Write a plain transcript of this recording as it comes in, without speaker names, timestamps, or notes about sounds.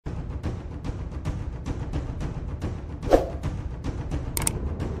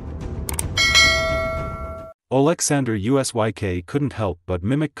Oleksandr Usyk couldn't help but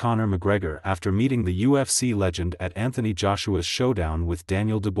mimic Conor McGregor after meeting the UFC legend at Anthony Joshua's showdown with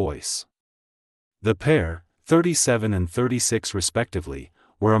Daniel Dubois. The pair, 37 and 36 respectively,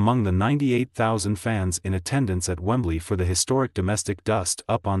 were among the 98,000 fans in attendance at Wembley for the historic domestic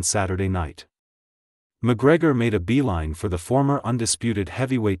dust-up on Saturday night. McGregor made a beeline for the former undisputed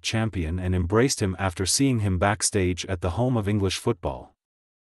heavyweight champion and embraced him after seeing him backstage at the home of English football.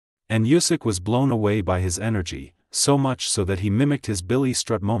 And Usyk was blown away by his energy, so much so that he mimicked his Billy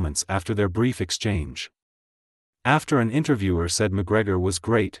strut moments after their brief exchange. After an interviewer said McGregor was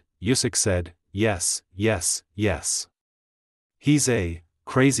great, Usyk said, "Yes, yes, yes. He's a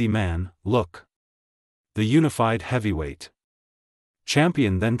crazy man, look." The unified heavyweight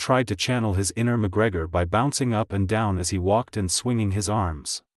champion then tried to channel his inner McGregor by bouncing up and down as he walked and swinging his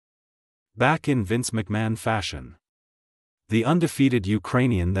arms back in Vince McMahon fashion. The undefeated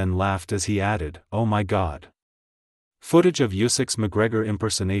Ukrainian then laughed as he added, "Oh my God." Footage of Usyk's McGregor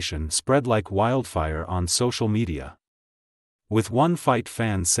impersonation spread like wildfire on social media, with one fight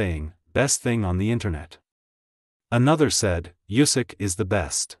fan saying, "Best thing on the internet." Another said, "Usyk is the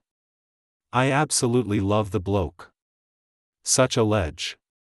best. I absolutely love the bloke. Such a ledge."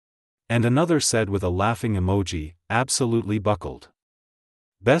 And another said with a laughing emoji, "Absolutely buckled.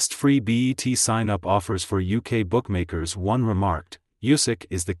 Best free bet sign-up offers for UK bookmakers." One remarked, "Usyk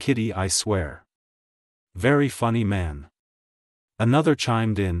is the kitty, I swear. Very funny man." Another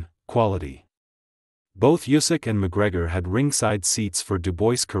chimed in, "Quality." Both Usyk and McGregor had ringside seats for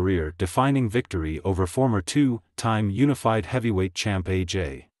Dubois' career-defining victory over former two-time unified heavyweight champ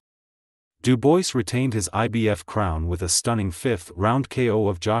AJ. Dubois retained his IBF crown with a stunning fifth-round KO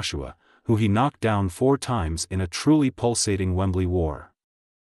of Joshua, who he knocked down 4 times in a truly pulsating Wembley war.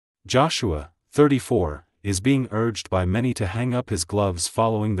 Joshua, 34, is being urged by many to hang up his gloves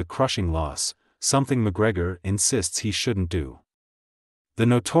following the crushing loss, something McGregor insists he shouldn't do. The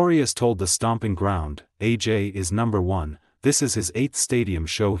Notorious told the Stomping Ground, "AJ is number 1, this is his 8th stadium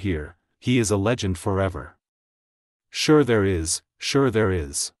show here, he is a legend forever. Sure there is, sure there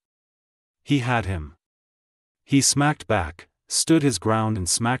is. He had him. He smacked back, stood his ground and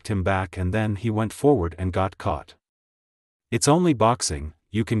smacked him back, and then he went forward and got caught. It's only boxing,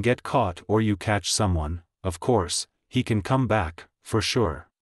 you can get caught or you catch someone, of course, he can come back, for sure."